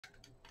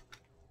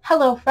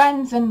Hello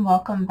friends, and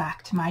welcome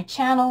back to my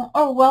channel,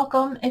 or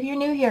welcome if you're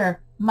new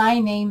here. My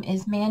name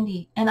is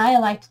Mandy and I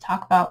like to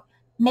talk about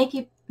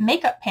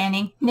makeup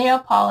panning, nail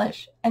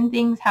polish, and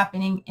things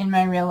happening in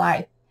my real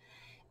life.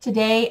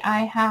 Today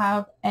I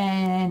have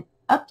an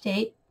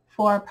update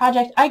for a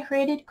project I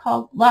created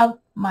called Love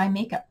My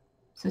Makeup,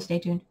 so stay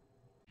tuned.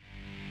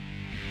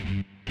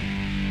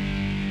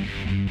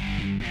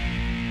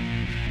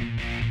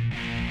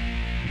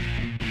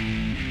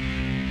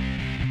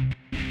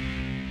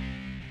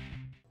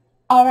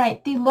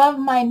 Alright, the Love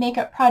My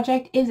Makeup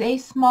project is a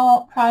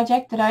small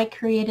project that I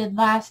created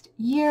last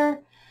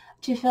year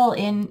to fill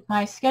in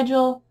my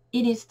schedule.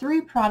 It is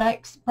 3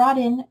 products brought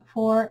in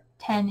for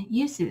 10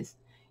 uses.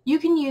 You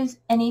can use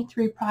any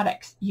 3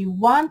 products you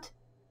want,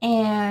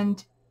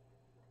 and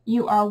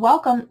you are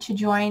welcome to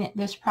join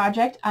this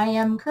project. I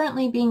am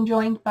currently being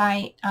joined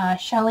by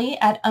Shelley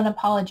at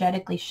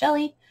Unapologetically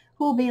Shelley,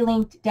 who will be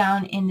linked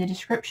down in the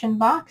description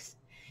box.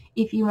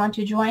 If you want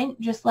to join,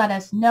 just let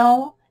us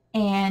know,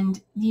 and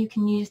you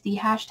can use the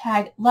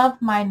hashtag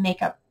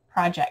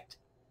lovemymakeupproject.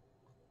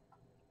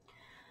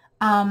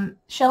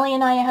 Shelley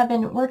and I have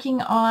been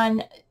working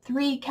on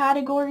 3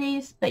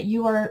 categories, but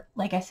you are,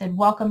 like I said,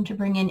 welcome to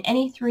bring in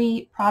any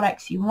 3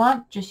 products you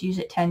want. Just use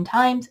it 10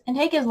 times and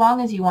take as long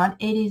as you want.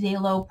 It is a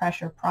low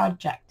pressure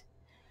project.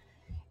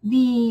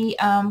 The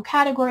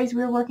categories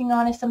we're working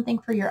on is something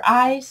for your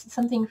eyes,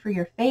 something for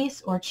your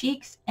face or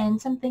cheeks,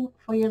 and something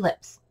for your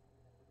lips.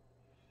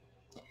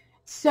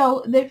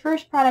 So the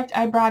first product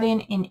I brought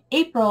in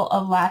April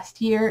of last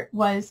year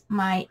was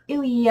my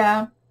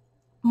Ilia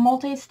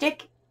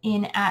multi-stick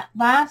in At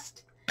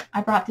Last. I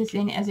brought this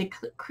in as a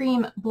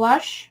cream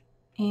blush,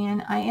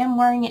 and I am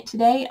wearing it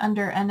today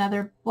under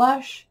another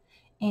blush,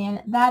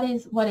 and that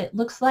is what it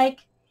looks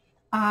like.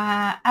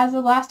 As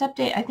the last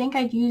update, I think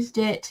I've used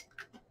it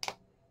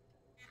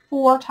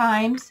 4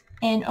 times,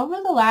 and over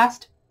the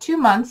last 2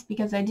 months,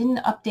 because I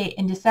didn't update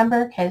in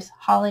December because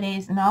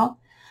holidays and all,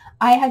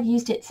 I have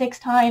used it 6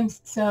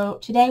 times, so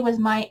today was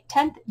my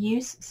 10th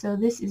use, so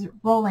this is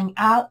rolling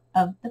out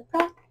of the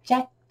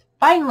project.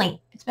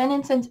 Finally! It's been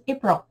in since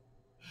April.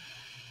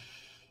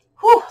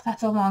 Whew,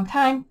 that's a long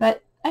time,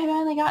 but I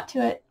finally got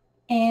to it,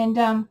 and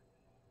I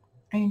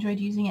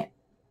enjoyed using it.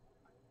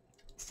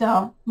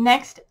 So the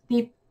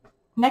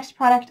next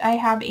product I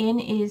have in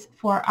is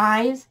for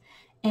eyes,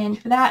 and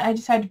for that I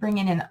decided to bring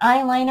in an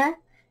eyeliner,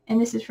 and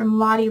this is from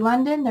Lottie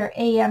London, their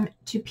AM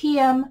to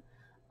PM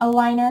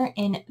eyeliner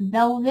in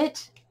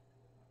Velvet.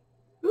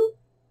 Ooh.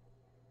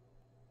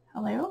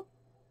 Hello?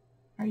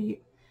 Are you?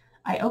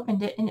 I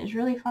opened it and it's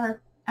really far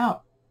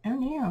out. Oh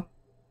no.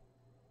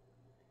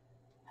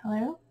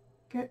 Hello?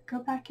 Go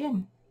back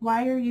in.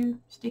 Why are you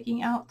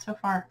sticking out so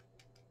far?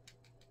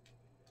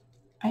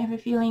 I have a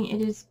feeling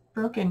it is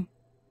broken.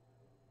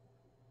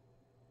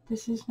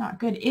 This is not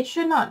good. It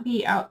should not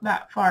be out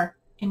that far,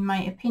 in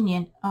my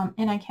opinion,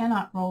 and I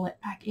cannot roll it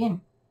back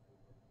in.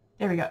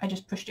 There we go. I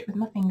just pushed it with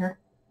my finger.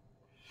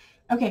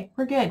 Okay,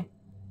 we're good.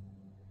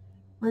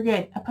 We're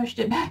good. I pushed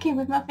it back in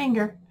with my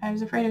finger. I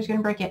was afraid I was going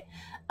to break it.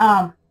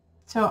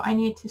 So I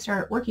need to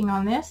start working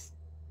on this.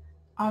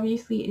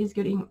 Obviously, it is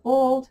getting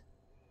old,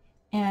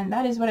 and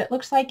that is what it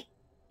looks like.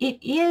 It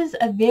is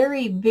a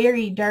very,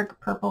 very dark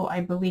purple,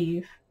 I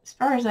believe, as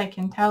far as I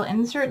can tell,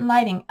 in certain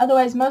lighting.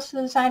 Otherwise, most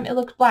of the time, it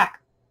looks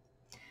black.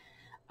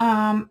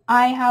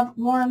 I have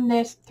worn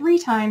this 3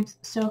 times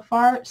so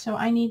far, so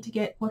I need to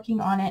get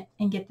working on it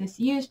and get this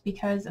used,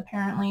 because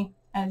apparently,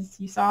 as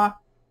you saw,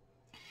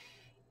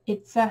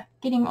 it's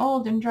getting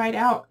old and dried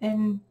out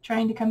and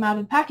trying to come out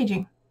of the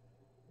packaging,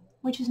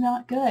 which is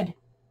not good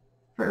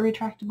for a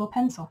retractable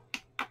pencil.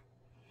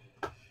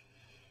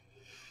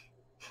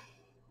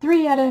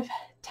 3 out of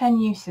 10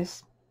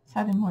 uses,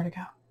 7 more to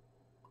go.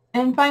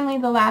 And finally,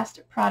 the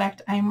last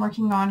product I'm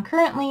working on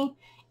currently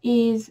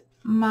is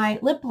my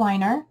lip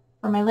liner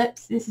for my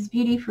lips. This is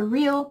Beauty for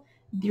Real,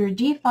 their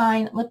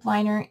Define lip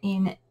liner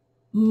in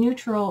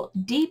Neutral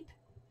Deep.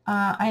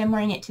 I am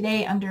wearing it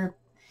today under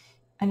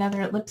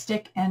another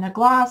lipstick and a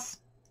gloss,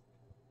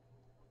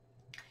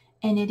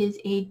 and it is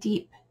a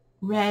deep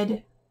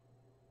red,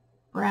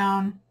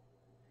 brown,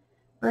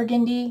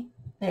 burgundy.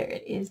 There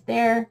it is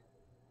there.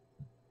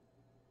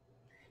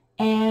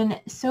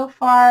 And so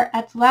far,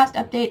 at the last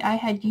update, I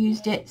had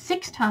used it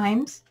 6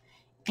 times,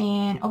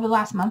 and over the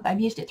last month,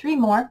 I've used it 3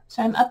 more,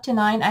 so I'm up to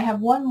 9. I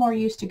have 1 more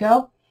use to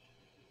go.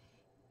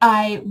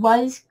 I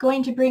was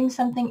going to bring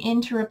something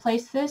in to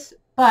replace this,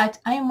 but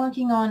I am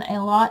working on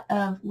a lot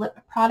of lip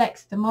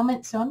products at the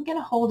moment, so I'm going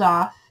to hold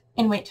off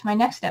and wait to my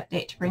next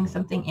update to bring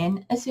something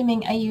in,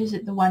 assuming I use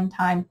it the 1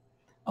 time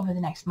over the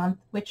next month,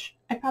 which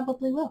I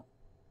probably will.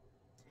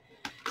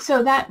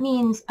 So that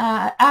means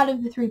out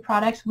of the 3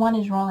 products, 1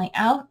 is rolling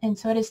out, and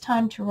so it is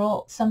time to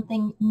roll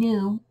something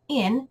new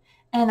in,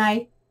 and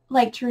I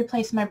like to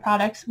replace my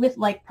products with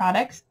like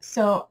products,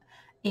 so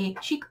a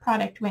cheek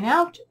product went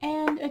out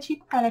and a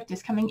cheek product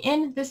is coming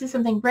in. This is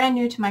something brand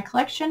new to my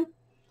collection,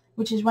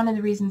 which is one of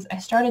the reasons I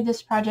started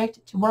this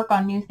project, to work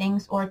on new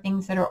things or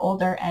things that are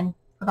older and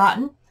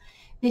forgotten.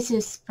 This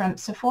is from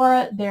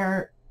Sephora,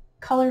 their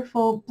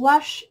colorful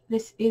blush.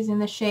 This is in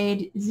the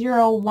shade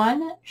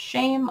 01,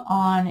 Shame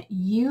on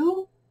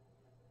You.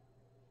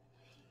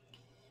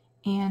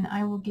 And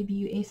I will give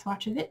you a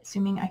swatch of it,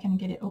 assuming I can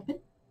get it open.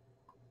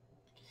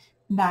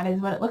 That is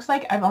what it looks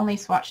like. I've only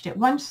swatched it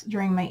once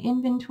during my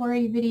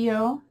inventory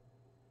video.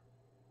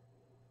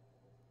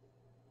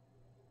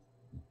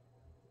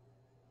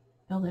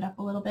 Build it up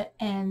a little bit,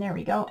 and there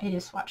we go. It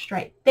is swatched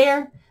right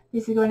there.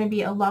 This is going to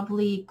be a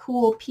lovely,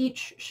 cool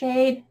peach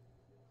shade.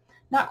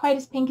 Not quite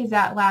as pink as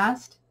that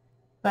last,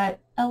 but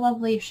a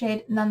lovely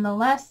shade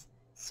nonetheless.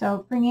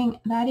 So bringing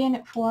that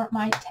in for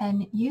my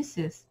 10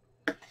 uses.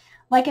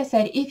 Like I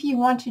said, if you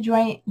want to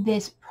join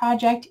this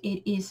project,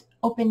 it is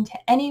open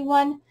to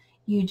anyone.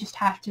 You just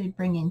have to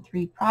bring in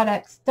 3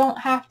 products. Don't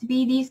have to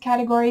be these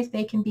categories.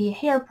 They can be a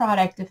hair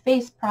product, a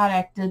face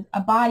product, a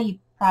body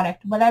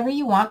product, whatever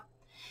you want.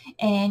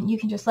 And you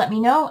can just let me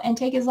know and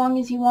take as long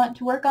as you want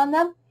to work on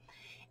them.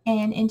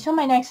 And until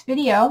my next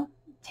video,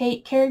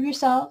 take care of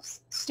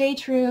yourselves, stay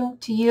true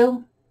to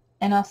you,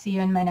 and I'll see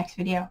you in my next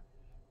video.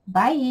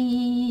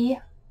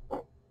 Bye!